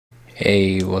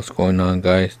Hey, what's going on,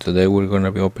 guys? Today we're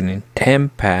gonna be opening 10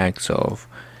 packs of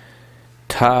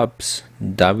Topps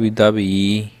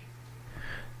WWE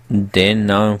Then,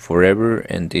 Now, and Forever,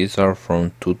 and these are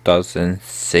from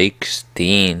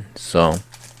 2016. So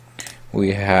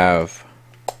we have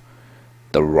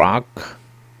The Rock,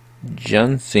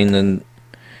 John Cena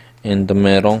in the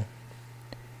middle,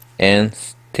 and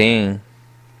Sting.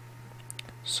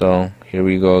 So here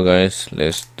we go, guys.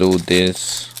 Let's do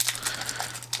this.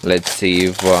 Let's see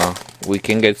if we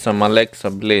can get some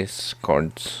Alexa Bliss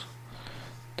cards.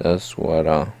 That's what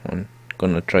I'm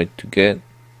gonna try to get.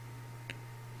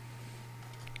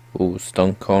 Ooh,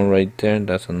 Stone Cold right there.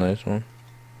 That's a nice one.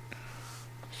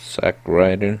 Zack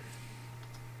Ryder.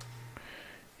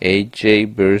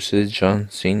 AJ versus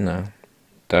John Cena.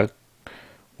 That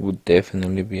would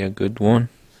definitely be a good one.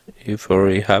 If it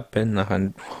already happened.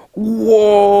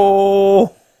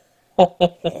 Whoa!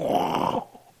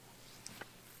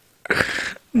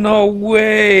 No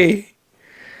way!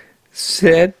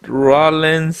 Seth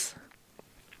Rollins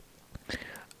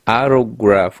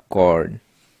autograph card.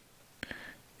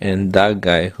 And that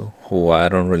guy who I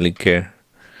don't really care.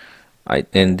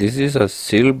 And this is a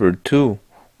silver too.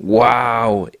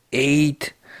 Wow,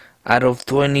 8 out of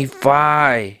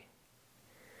 25.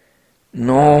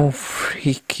 No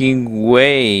freaking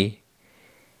way.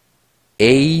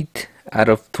 8 out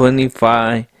of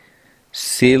 25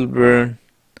 silver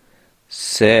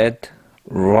Seth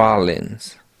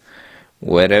Rollins.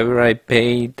 Whatever I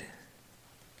paid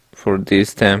for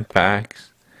these 10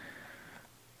 packs,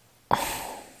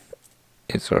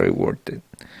 it's already worth it.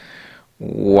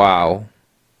 Wow,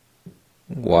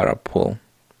 what a pull.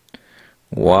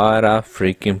 What a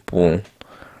freaking pull.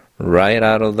 Right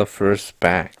out of the first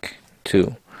pack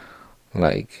too.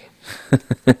 Like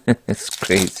it's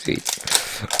crazy.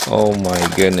 Oh my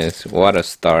goodness, what a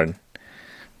start.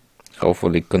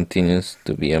 Hopefully it continues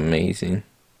to be amazing,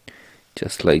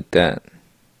 just like that.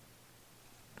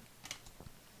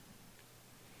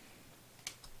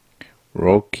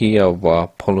 Rookie of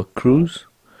Apollo Crews.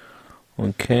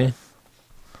 Okay,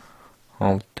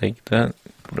 I'll take that.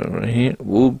 Put it right here.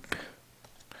 Whoop.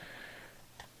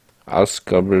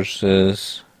 Asuka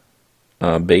versus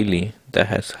Bailey. That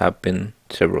has happened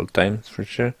several times for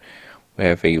sure. We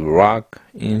have a Rock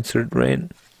insert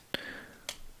red.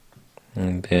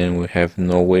 And then we have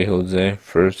No Way Jose,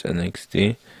 first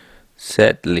NXT.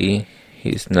 Sadly,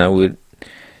 he's not with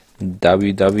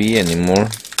WWE anymore.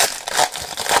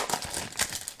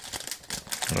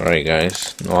 Alright,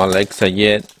 guys, no Alexa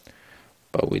yet,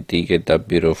 but we did get that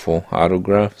beautiful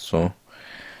autograph, so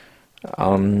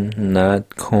I'm not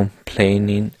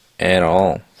complaining at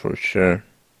all, for sure.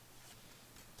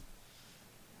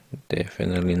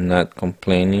 Definitely not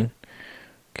complaining.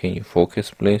 Can you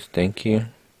focus, please? Thank you.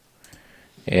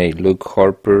 Hey, Luke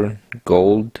Harper,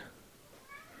 gold.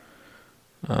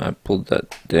 I pulled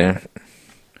that there.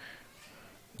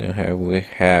 Then we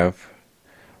have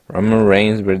Roman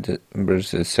Reigns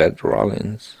versus Seth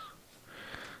Rollins.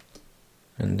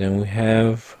 And then we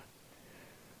have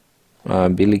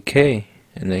Billy Kay,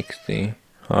 NXT.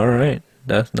 Alright,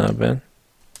 that's not bad.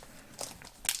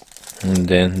 And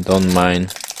then don't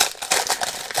mind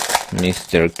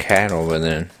Mr. Cat over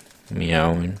there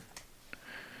meowing.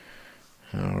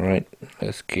 Alright,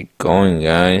 let's keep going,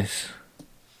 guys.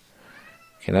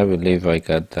 Can I believe I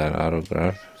got that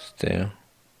autograph still?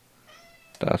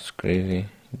 That's crazy.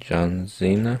 John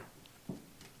Cena.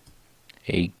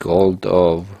 A gold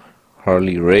of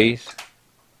Harley Race.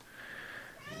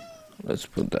 Let's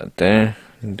put that there.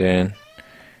 And then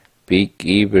Big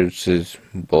E versus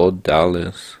Bo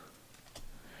Dallas.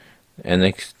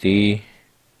 NXT.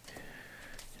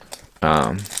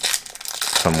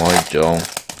 Samoa Joe.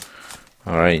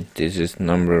 Alright, this is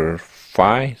number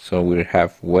 5, so we're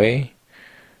halfway.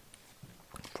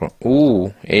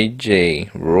 Ooh,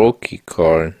 AJ rookie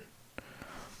card.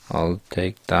 I'll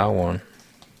take that one.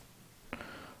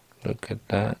 Look at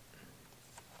that.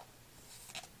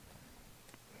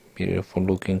 Beautiful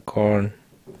looking card.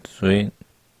 Sweet.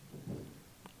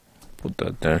 Put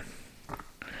that there.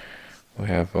 We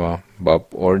have Bob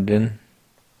Orton.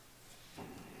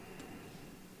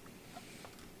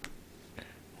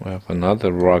 We have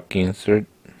another Rock insert.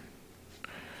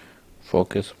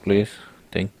 Focus, please.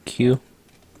 Thank you.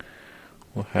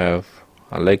 We have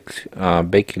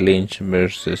Becky Lynch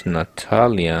versus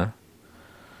Natalia.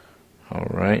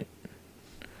 Alright.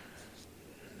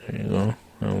 There you go.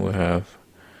 And we have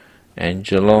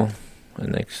Angelo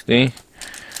NXT.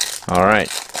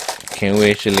 Alright. Can we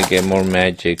actually get more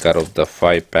magic out of the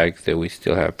 5 packs that we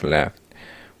still have left?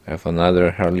 We have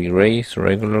another Harley Race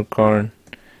regular card.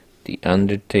 The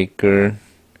Undertaker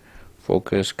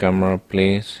Focus camera,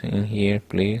 please. In here,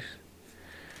 please.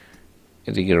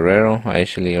 The Guerrero. I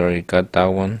actually already got that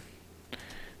one.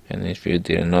 And if you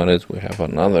didn't notice, we have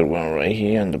another one right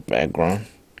here in the background.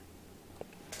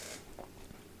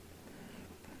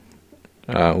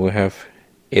 We have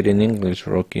it in English,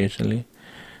 Rock, usually.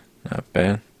 Not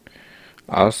bad.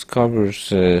 Asuka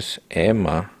versus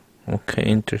Emma. Okay,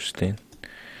 interesting.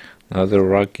 Another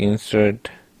Rock insert.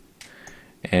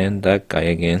 And that guy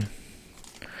again.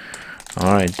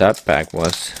 Alright, that pack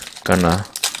was kinda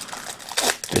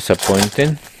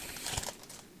disappointing.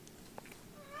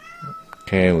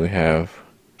 Okay, we have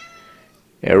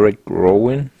Eric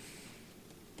Rowan,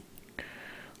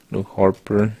 Luke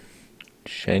Harper,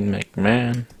 Shane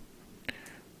McMahon,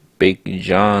 Big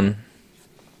John.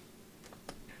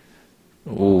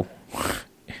 Ooh,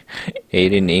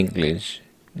 8 in English,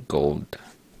 gold.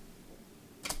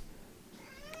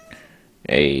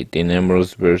 Hey, Dean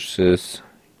Ambrose versus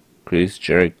Chris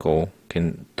Jericho.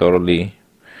 Can totally,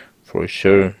 for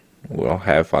sure, we'll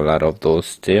have a lot of those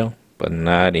still, but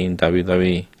not in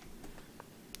WWE.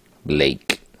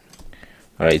 Blake.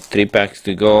 Alright, 3 packs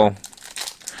to go.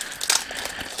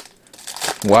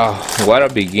 Wow, what a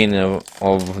beginning of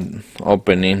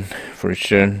opening, for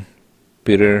sure.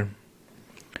 Peter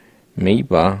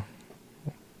Meiba.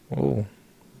 Oh,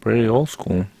 very old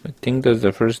school. I think that's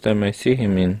the first time I see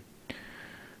him in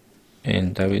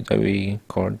WWE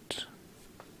cards.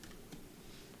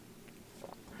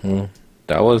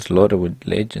 That was loaded with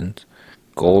legends.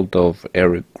 Gold of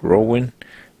Eric Rowan.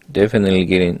 Definitely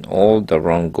getting all the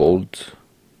wrong golds.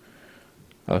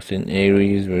 Austin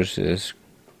Aries versus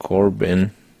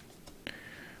Corbin.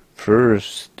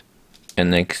 First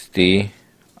NXT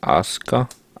Asuka.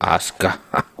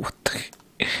 What the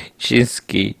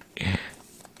Chinsky.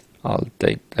 I'll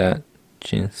take that.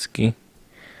 Chinsky.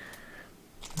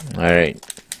 Alright.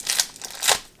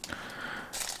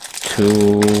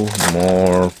 2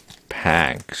 more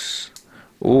packs.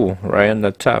 Ooh, right on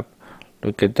the top.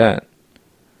 Look at that.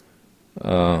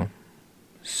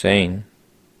 Sane.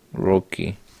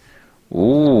 Rookie.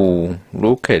 Ooh,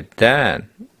 look at that.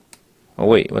 Oh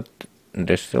wait, what?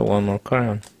 There's still one more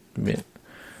card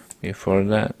before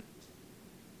that.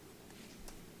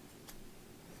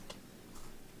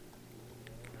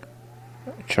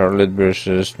 Charlotte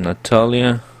versus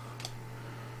Natalia.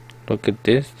 Look at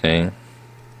this thing.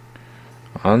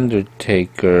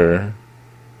 Undertaker.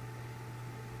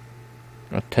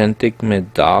 Authentic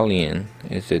medallion.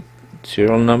 Is it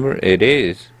serial number? It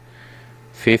is.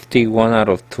 51 out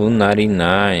of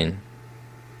 299.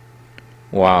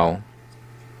 Wow.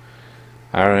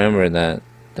 I remember that.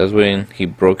 That's when he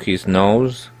broke his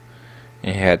nose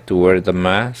and had to wear the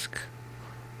mask.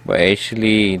 But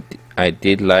actually, I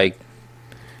did like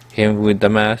him with the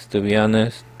mask, to be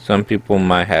honest. Some people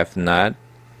might have not,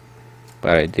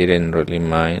 but I didn't really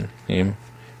mind him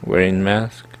wearing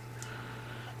mask.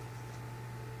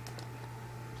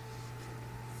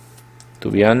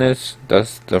 To be honest,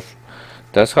 that's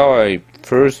how I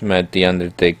first met the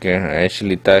Undertaker. I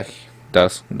actually thought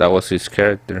that was his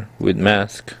character with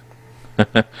mask.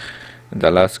 The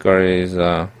last card is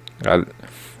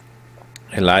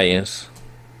Elias.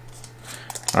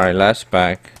 Alright, last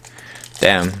pack.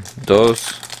 Damn,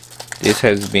 this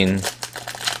has been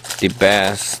the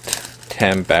best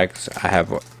 10 packs I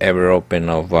have ever opened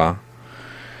of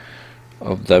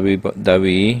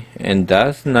WWE, and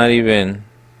that's not even.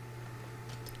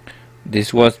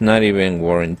 This was not even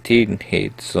warranted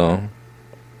hit, so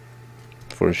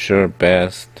for sure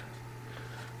best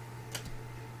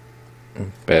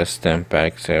 10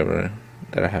 packs ever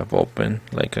that I have opened,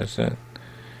 like I said.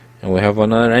 And we have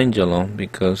another Angelo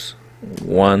because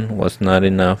one was not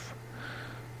enough.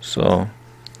 So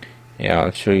yeah,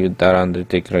 I'll show you that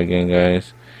Undertaker again,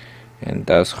 guys. And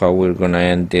that's how we're gonna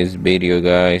end this video,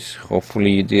 guys.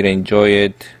 Hopefully you did enjoy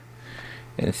it,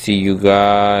 and see you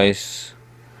guys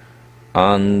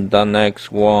on the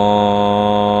next one.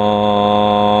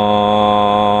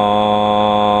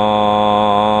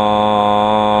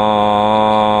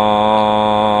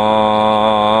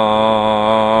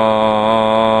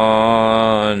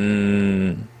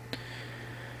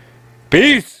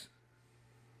 Peace.